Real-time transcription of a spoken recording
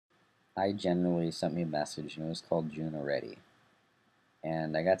I generally sent me a message, and it was called June already.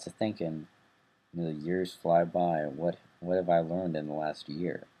 And I got to thinking, the years fly by. What have I learned in the last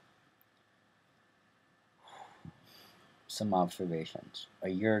year? Some observations. A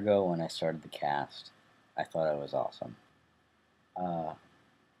year ago, when I started the cast, I thought I was awesome. Uh,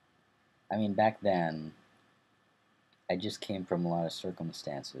 I mean, back then, I just came from a lot of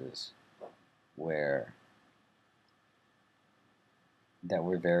circumstances where that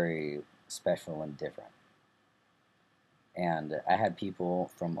were very special and different. And I had people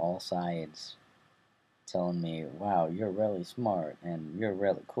from all sides telling me, wow, you're really smart and you're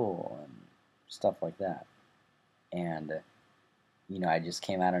really cool and stuff like that. And, I just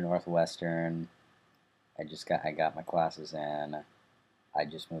came out of Northwestern. I got my classes in. I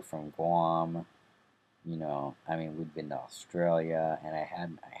just moved from Guam. We'd been to Australia, and I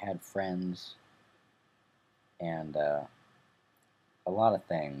had friends and a lot of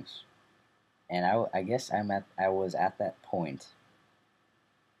things. And I guess I was at that point,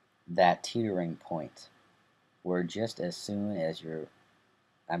 that teetering point, where just as soon as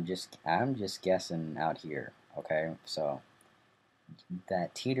I'm just guessing out here, okay? So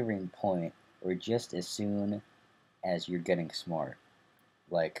that teetering point, where just as soon as you're getting smart,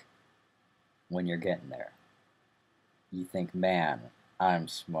 like when you're getting there, you think, man, I'm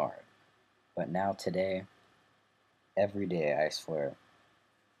smart. But now today, every day, I swear,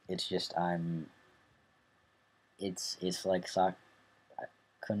 it's just it's like I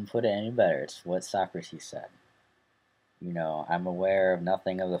couldn't put it any better. It's what Socrates said. I'm aware of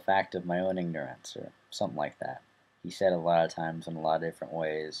nothing of the fact of my own ignorance, or something like that. He said a lot of times in a lot of different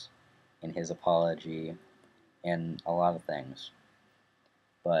ways in his apology and a lot of things.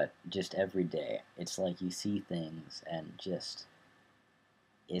 But just every day, it's like you see things and just,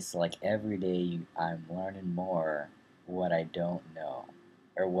 it's like every day I'm learning more what I don't know,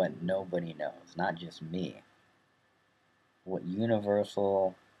 or what nobody knows, not just me. What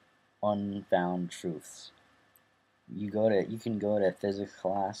universal, unfound truths. You can go to physics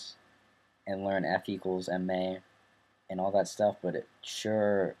class and learn F equals ma and all that stuff, but it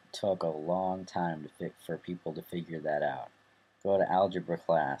sure took a long time for people to figure that out. Go to algebra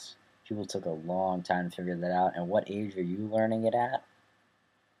class. People took a long time to figure that out. And what age are you learning it at?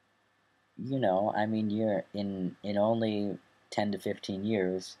 You're in only 10 to 15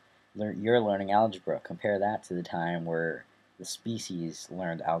 years, you're learning algebra. Compare that to the time where the species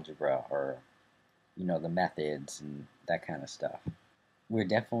learned algebra, or the methods and that kind of stuff. We're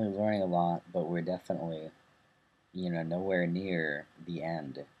definitely learning a lot, but we're definitely nowhere near the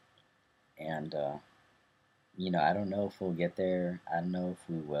end. And I don't know if we'll get there. I don't know if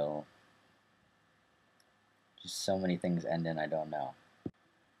we will. Just so many things end in I don't know.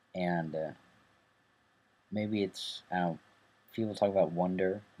 And maybe it's, I don't know, people talk about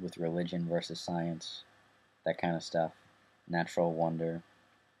wonder with religion versus science, that kind of stuff. Natural wonder.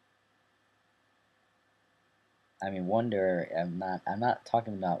 Wonder, I'm not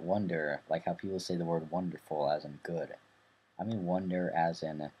talking about wonder like how people say the word wonderful as in good. I mean wonder as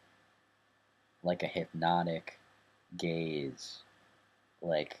in like a hypnotic gaze,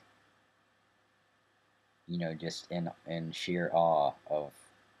 like just in sheer awe of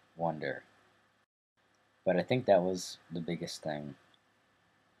wonder. But I think that was the biggest thing.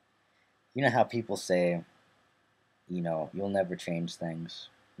 You know how people say, you'll never change things.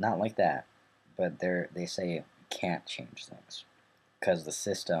 Not like that, but they say you can't change things because the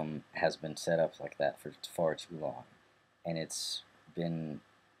system has been set up like that for far too long, and it's been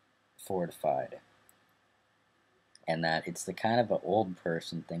fortified. And that it's the kind of an old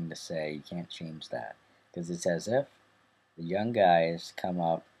person thing to say, you can't change that, because it's as if the young guys come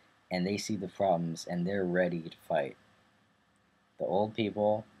up and they see the problems and they're ready to fight. The old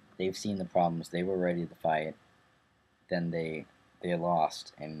people, they've seen the problems, they were ready to fight, then they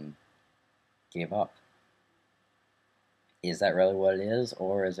lost and gave up. Is that really what it is,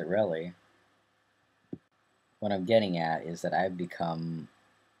 or is it really? What I'm getting at is that I've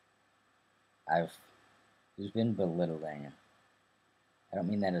there's been belittling. I don't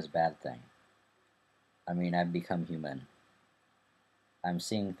mean that as a bad thing. I mean I've become human. I'm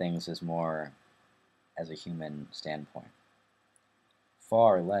seeing things as more as a human standpoint.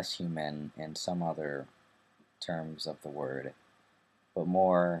 Far less human in some other terms of the word, but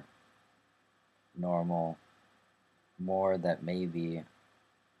more normal, more that maybe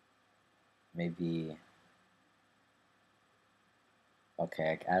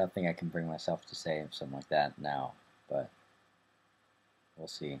okay, I don't think I can bring myself to say something like that now, but we'll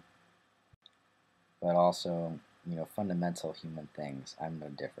see. But also, fundamental human things. I'm no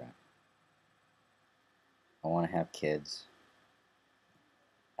different. I want to have kids.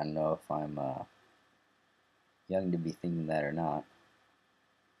 I don't know if I'm young to be thinking that or not,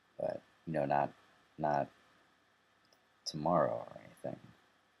 but not tomorrow or anything.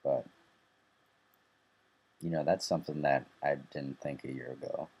 But that's something that I didn't think a year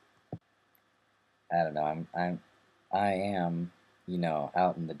ago. I don't know. I am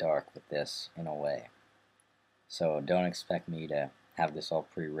out in the dark with this in a way. So don't expect me to have this all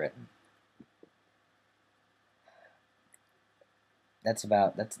pre-written.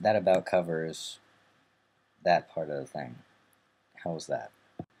 That about covers that part of the thing. How's that?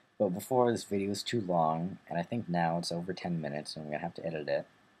 But before this video is too long, and I think now it's over 10 minutes and I'm gonna have to edit it.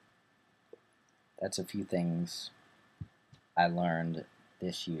 That's a few things I learned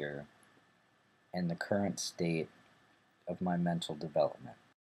this year and the current state of my mental development.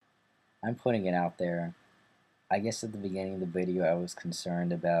 I'm putting it out there. I guess at the beginning of the video I was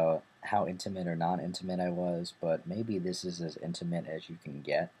concerned about how intimate or not intimate I was, but maybe this is as intimate as you can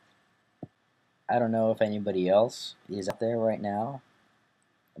get. I don't know if anybody else is out there right now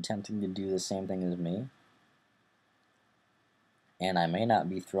attempting to do the same thing as me, and I may not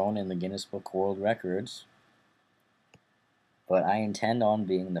be thrown in the Guinness Book of World Records, but I intend on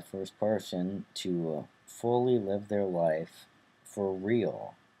being the first person to fully live their life for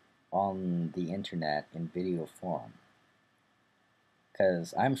real on the internet in video form.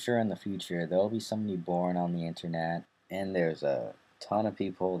 Because I'm sure in the future there'll be somebody born on the internet, and there's a ton of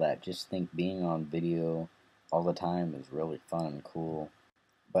people that just think being on video all the time is really fun and cool.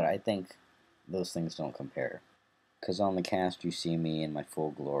 But I think those things don't compare. Because on the cast you see me in my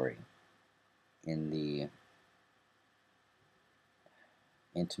full glory, in the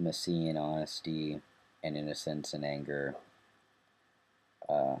intimacy and honesty and innocence and anger.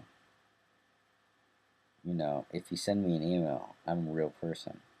 Uh, if you send me an email, I'm a real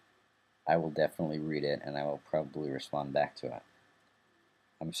person. I will definitely read it and I will probably respond back to it.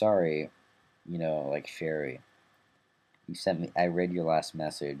 I'm sorry, like Sherry, I read your last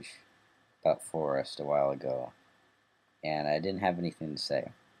message about Forrest a while ago, and I didn't have anything to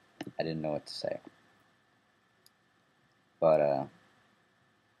say. I didn't know what to say. But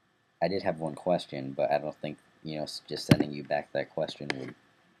I did have one question, but I don't think, just sending you back that question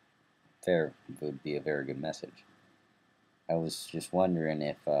would be a very good message. I was just wondering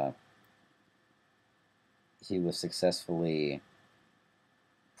if he was successfully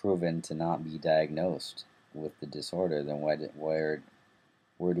proven to not be diagnosed with the disorder, then where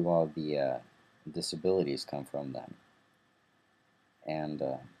do all the disabilities come from then? And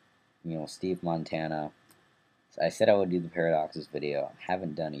Steve Montana. I said I would do the Paradoxes video.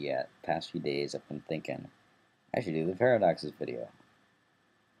 Haven't done it yet. Past few days I've been thinking I should do the Paradoxes video,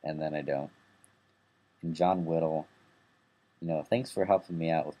 and then I don't. And John Whittle, thanks for helping me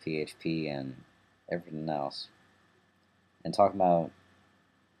out with PHP and everything else, and talking about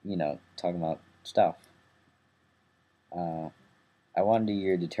stuff. I want to do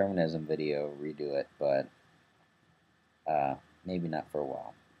your determinism video, redo it, but maybe not for a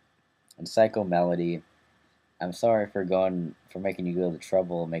while. And Psycho Melody, I'm sorry for making you go to the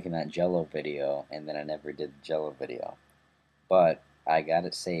trouble of making that Jello video, and then I never did the Jello video. But I got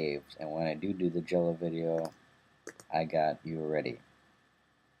it saved, and when I do the Jello video, I got you ready.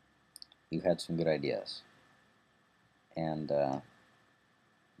 You had some good ideas. And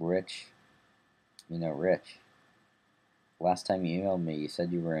Rich, Rich, last time you emailed me, you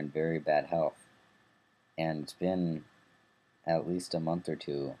said you were in very bad health, and it's been at least a month or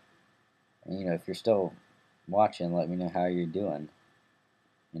two. And if you're still watching, let me know how you're doing.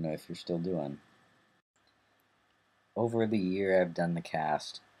 If you're still doing. Over the year I've done the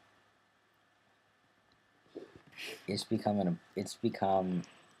cast, it's become an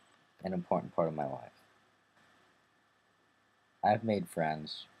important part of my life. I've made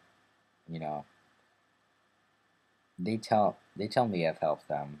friends, they tell me I've helped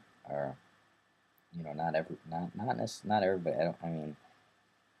them, or not everybody.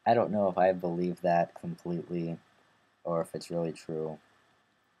 I don't know if I believe that completely or if it's really true,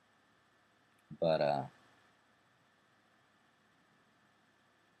 but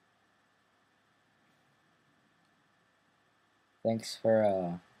thanks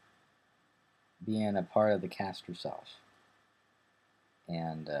for being a part of the cast yourself,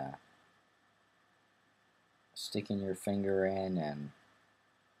 and sticking your finger in and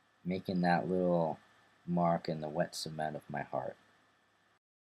making that little mark in the wet cement of my heart.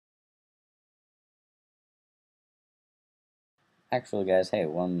 Actually, guys, hey,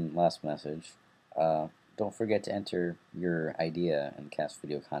 one last message. Don't forget to enter your idea in the cast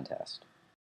video contest.